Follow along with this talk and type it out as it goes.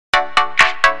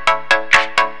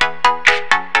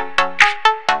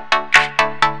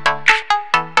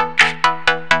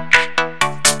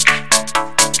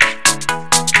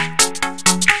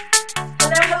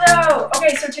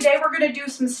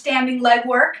standing leg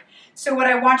work. So what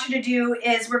I want you to do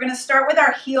is we're going to start with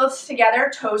our heels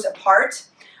together, toes apart.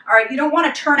 All right, you don't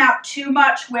want to turn out too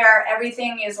much where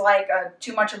everything is like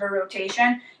too much of a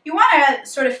rotation. You want to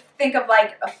sort of think of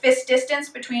like a fist distance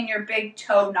between your big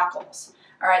toe knuckles.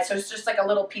 All right, so it's just like a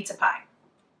little pizza pie.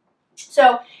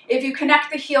 So if you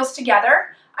connect the heels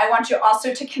together, I want you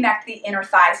also to connect the inner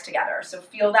thighs together. So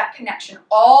feel that connection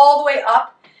all the way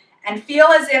up and feel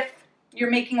as if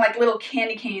you're making like little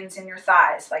candy canes in your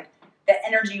thighs, like the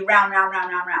energy round, round,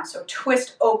 round, round, round. So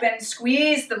twist open,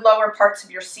 squeeze the lower parts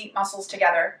of your seat muscles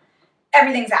together.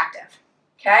 Everything's active,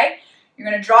 okay? You're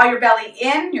gonna draw your belly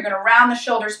in, you're gonna round the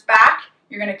shoulders back,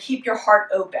 you're gonna keep your heart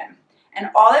open. And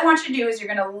all I want you to do is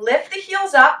you're gonna lift the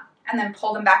heels up and then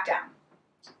pull them back down.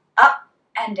 Up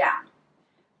and down.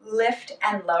 Lift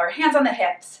and lower. Hands on the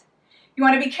hips. You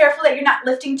wanna be careful that you're not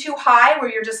lifting too high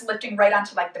where you're just lifting right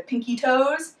onto like the pinky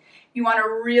toes. You wanna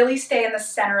really stay in the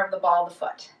center of the ball of the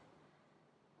foot.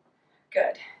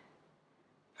 Good.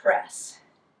 Press.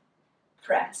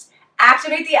 Press.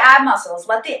 Activate the ab muscles.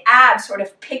 Let the abs sort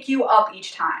of pick you up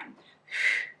each time.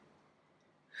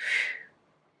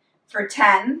 For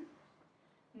 10,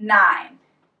 9,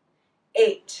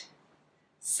 8,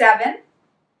 7,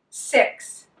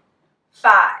 6,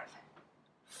 5,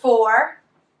 4,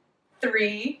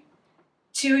 3,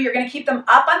 2. You're going to keep them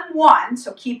up on 1,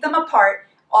 so keep them apart.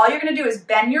 All you're going to do is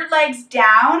bend your legs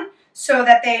down so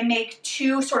that they make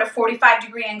 2 sort of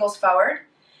 45-degree angles forward.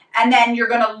 And then you're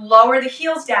going to lower the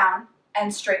heels down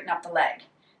and straighten up the leg.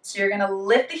 So you're going to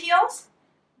lift the heels,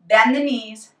 bend the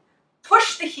knees,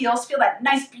 push the heels, feel that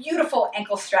nice, beautiful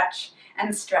ankle stretch,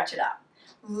 and stretch it up.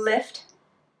 Lift,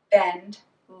 bend,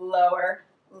 lower,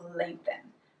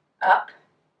 lengthen. Up,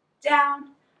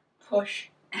 down, push,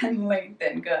 and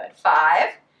lengthen. Good. 5.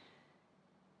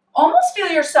 Almost feel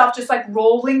yourself just like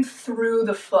rolling through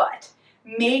the foot.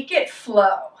 Make it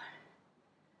flow.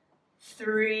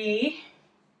 3.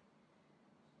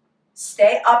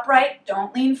 Stay upright,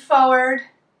 don't lean forward.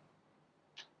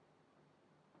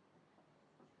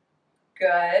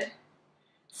 Good.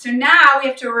 So now we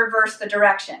have to reverse the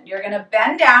direction. You're gonna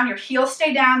bend down, your heels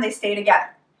stay down, they stay together.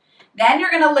 Then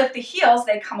you're gonna lift the heels,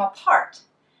 they come apart.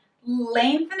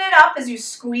 Lengthen it up as you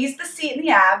squeeze the seat and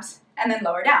the abs, and then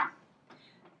lower down.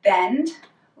 Bend,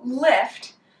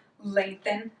 lift,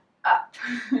 lengthen up.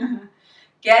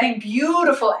 Getting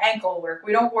beautiful ankle work.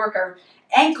 We don't work our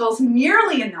ankles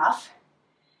nearly enough.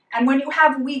 And when you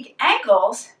have weak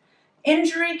ankles,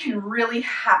 injury can really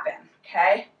happen,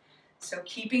 okay? So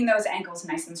keeping those ankles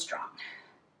nice and strong.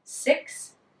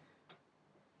 6.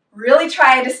 Really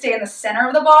try to stay in the center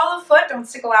of the ball of the foot. Don't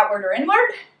sickle outward or inward.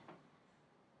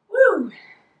 Woo.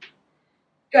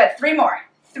 Good. 3 more.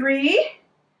 3.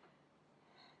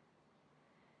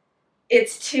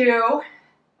 It's 2.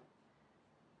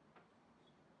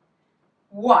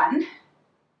 1.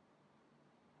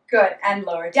 Good, and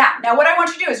lower down. Now what I want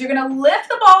you to do is you're gonna lift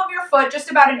the ball of your foot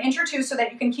just about 1 inch or 2 so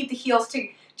that you can keep the heels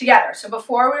together. So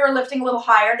before we were lifting a little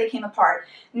higher, they came apart.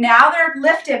 Now they're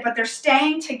lifted, but they're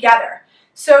staying together.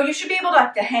 So you should be able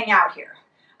to hang out here,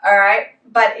 all right?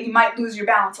 But you might lose your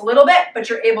balance a little bit, but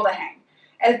you're able to hang.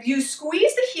 As you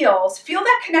squeeze the heels, feel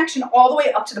that connection all the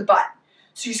way up to the butt.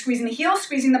 So you're squeezing the heels,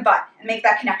 squeezing the butt, and make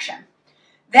that connection.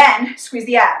 Then squeeze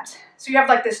the abs. So you have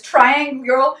like this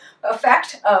triangular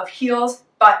effect of heels,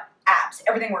 butt, abs,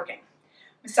 everything working.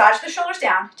 Massage the shoulders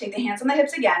down, take the hands on the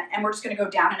hips again, and we're just gonna go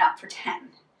down and up for 10,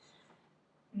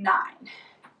 9,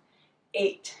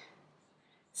 8,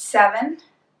 7,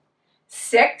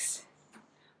 6,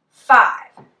 5,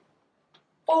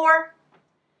 4,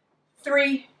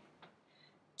 3,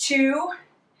 2,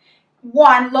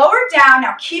 1. Lower down.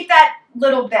 Now keep that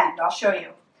little bend. I'll show you.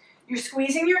 You're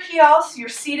squeezing your heels. Your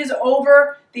seat is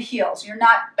over the heels. You're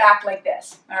not back like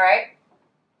this, all right?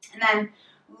 And then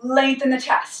lengthen the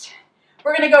chest.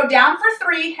 We're going to go down for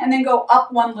 3 and then go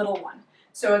up 1 little one.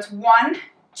 So it's 1,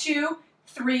 2,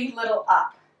 3, little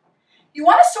up. You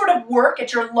want to sort of work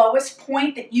at your lowest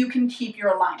point that you can keep your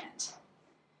alignment.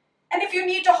 And if you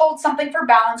need to hold something for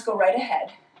balance, go right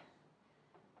ahead.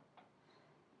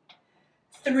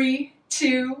 3,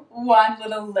 2, 1,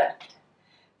 little lift.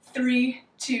 3,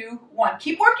 2, 1.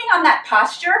 Keep working on that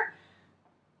posture.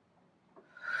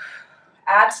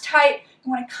 Abs tight.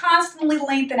 You want to constantly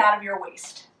lengthen out of your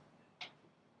waist.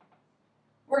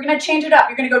 We're going to change it up.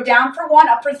 You're going to go down for 1,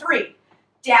 up for 3.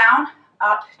 Down,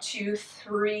 up, 2,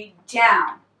 3,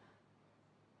 down.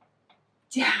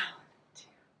 Down, 2,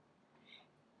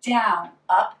 down,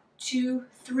 up, 2,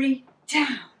 3,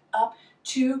 down, up,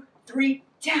 2, 3,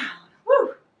 down.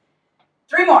 Woo!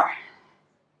 3 more.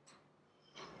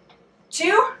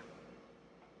 2,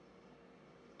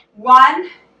 1,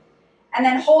 and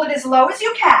then hold it as low as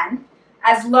you can.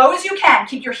 As low as you can.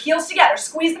 Keep your heels together.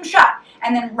 Squeeze them shut.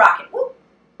 And then rock it. Whoop,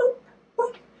 whoop,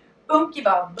 whoop. Boom, keep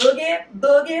a boogie,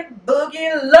 boogie,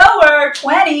 boogie. Lower.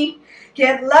 20.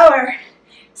 Get lower.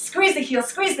 Squeeze the heels.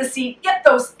 Squeeze the seat. Get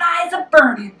those thighs a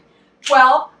burning.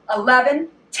 12, 11,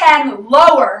 10.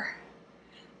 Lower.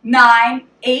 9,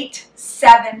 8,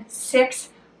 7, 6,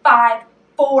 5,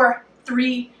 4,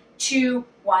 3, 2,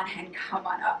 1. And come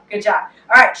on up. Good job.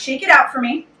 All right, shake it out for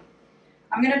me.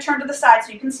 I'm going to turn to the side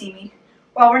so you can see me.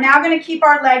 Well, we're now going to keep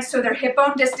our legs so they're hip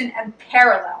bone distant and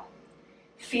parallel.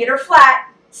 Feet are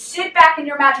flat. Sit back in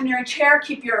your imaginary chair.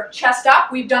 Keep your chest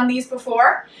up. We've done these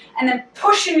before. And then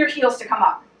push in your heels to come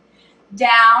up.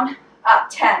 Down, up.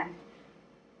 10,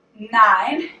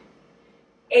 9,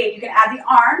 8. You can add the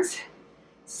arms.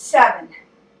 7,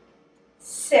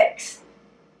 6,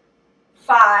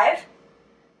 5,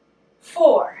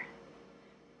 4,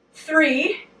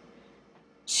 3,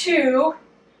 2,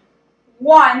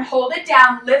 1. Hold it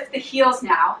down. Lift the heels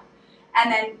now. And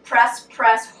then press,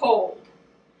 press, hold.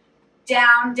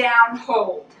 Down, down,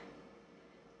 hold.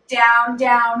 Down,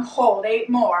 down, hold. 8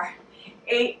 more.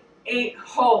 8, 8,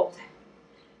 hold.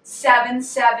 7,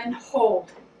 7, hold.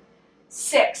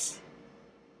 6.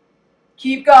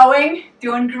 Keep going.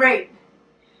 Doing great.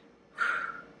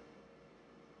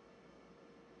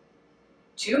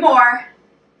 2 more.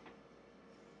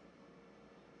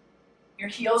 Your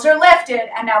heels are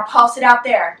lifted, and now pulse it out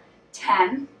there.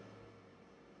 10.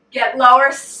 Get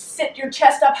lower. Sit your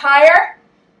chest up higher.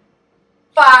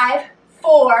 5,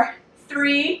 4,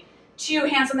 3, 2.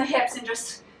 Hands on the hips and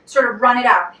just sort of run it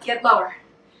out. Get lower.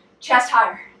 Chest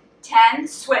higher. 10.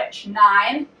 Switch.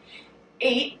 9,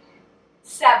 8,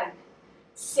 7,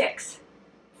 6,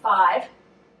 5,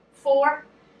 4,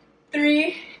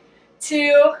 3,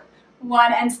 2,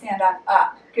 1, and stand on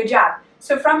up. Good job.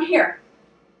 So from here,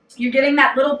 you're getting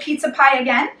that little pizza pie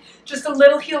again, just a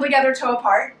little heel together, toe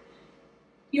apart.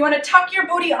 You want to tuck your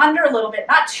booty under a little bit,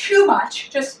 not too much,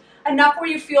 just enough where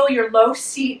you feel your low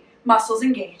seat muscles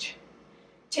engage.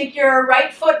 Take your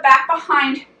right foot back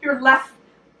behind your left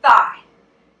thigh.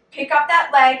 Pick up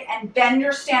that leg and bend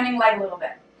your standing leg a little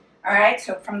bit. All right,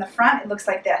 so from the front, it looks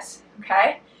like this,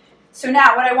 okay? So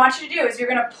now what I want you to do is you're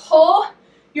going to pull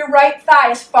your right thigh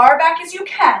as far back as you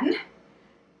can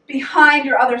behind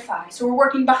your other thigh. So we're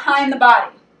working behind the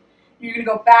body. You're going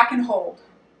to go back and hold.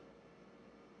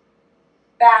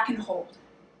 Back and hold.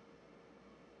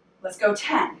 Let's go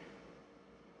 10,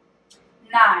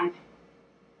 9,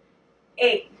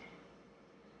 8,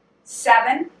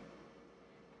 7,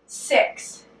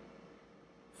 6,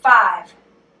 5,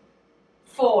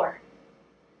 4,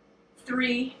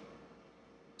 3,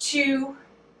 2,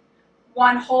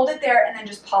 1. Hold it there and then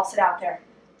just pulse it out there.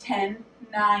 10,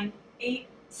 9, 8,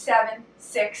 7,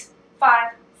 6,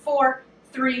 5, 4,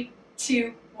 3,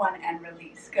 2, 1, and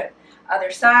release. Good.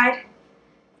 Other side.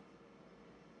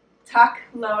 Tuck,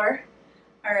 lower.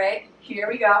 All right, here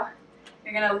we go.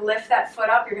 You're going to lift that foot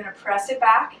up. You're going to press it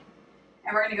back.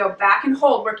 And we're going to go back and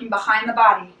hold, working behind the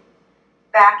body.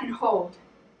 Back and hold.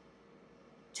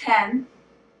 10,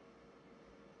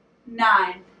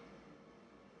 9,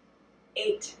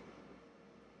 8,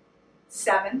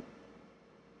 7,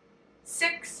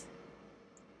 6,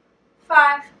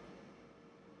 5,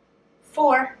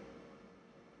 4,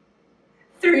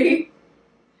 3,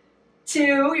 2.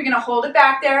 You're going to hold it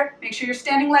back there. Make sure your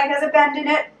standing leg has a bend in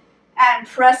it. And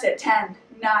press it. 10,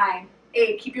 9,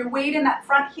 8. Keep your weight in that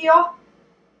front heel.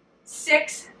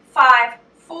 6, 5,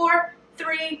 4,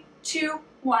 3, 2,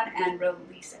 1, and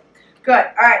release it. Good.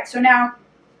 All right, so now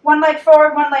one leg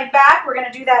forward, one leg back. We're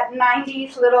going to do that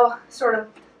 90 little sort of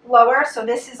lower. So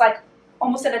this is like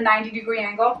almost at a 90-degree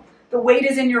angle. The weight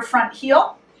is in your front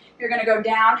heel. You're going to go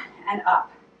down and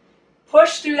up.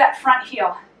 Push through that front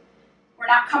heel. We're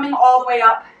not coming all the way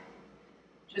up.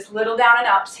 Just little down and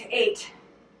up. 8,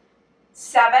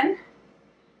 7,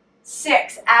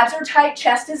 6. Abs are tight,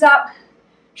 chest is up,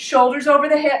 shoulders over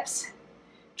the hips.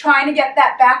 Trying to get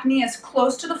that back knee as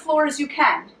close to the floor as you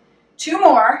can. 2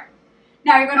 more.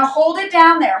 Now you're going to hold it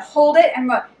down there. Hold it and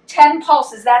go. 10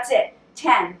 pulses. That's it.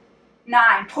 10,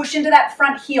 9. Push into that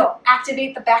front heel.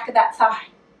 Activate the back of that thigh.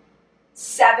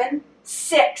 7,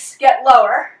 6. Get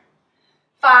lower.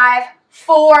 5,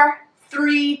 4,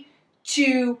 3,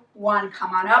 2, 1.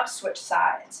 Come on up. Switch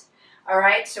sides. All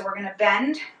right, so we're going to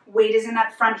bend. Weight is in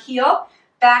that front heel.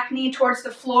 Back knee towards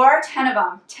the floor. 10 of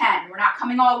them. 10. We're not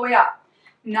coming all the way up.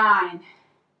 9,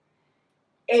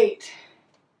 8,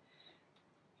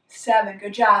 7.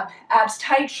 Good job. Abs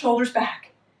tight, shoulders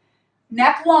back.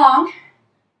 Neck long.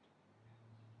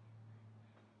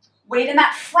 Weight in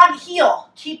that front heel.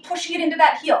 Keep pushing it into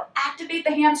that heel. Activate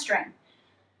the hamstring.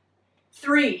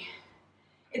 3.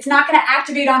 It's not going to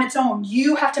activate on its own.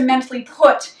 You have to mentally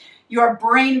put your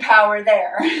brain power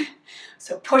there.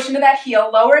 So push into that heel,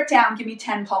 lower it down, give me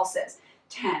 10 pulses.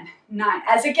 10, 9.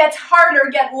 As it gets harder,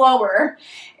 get lower.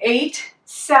 8,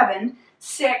 7,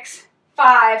 6,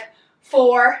 5,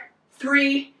 4,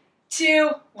 3, 2,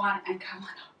 1, and come on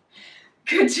up.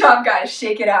 Good job, guys.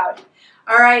 Shake it out.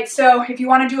 All right, so if you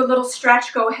want to do a little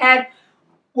stretch, go ahead.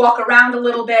 Walk around a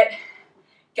little bit.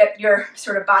 Get your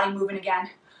sort of body moving again.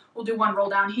 We'll do one roll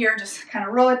down here. Just kind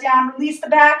of roll it down, release the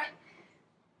back,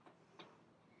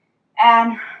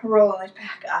 and roll it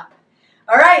back up.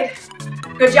 All right,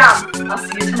 good job. I'll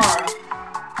see you tomorrow.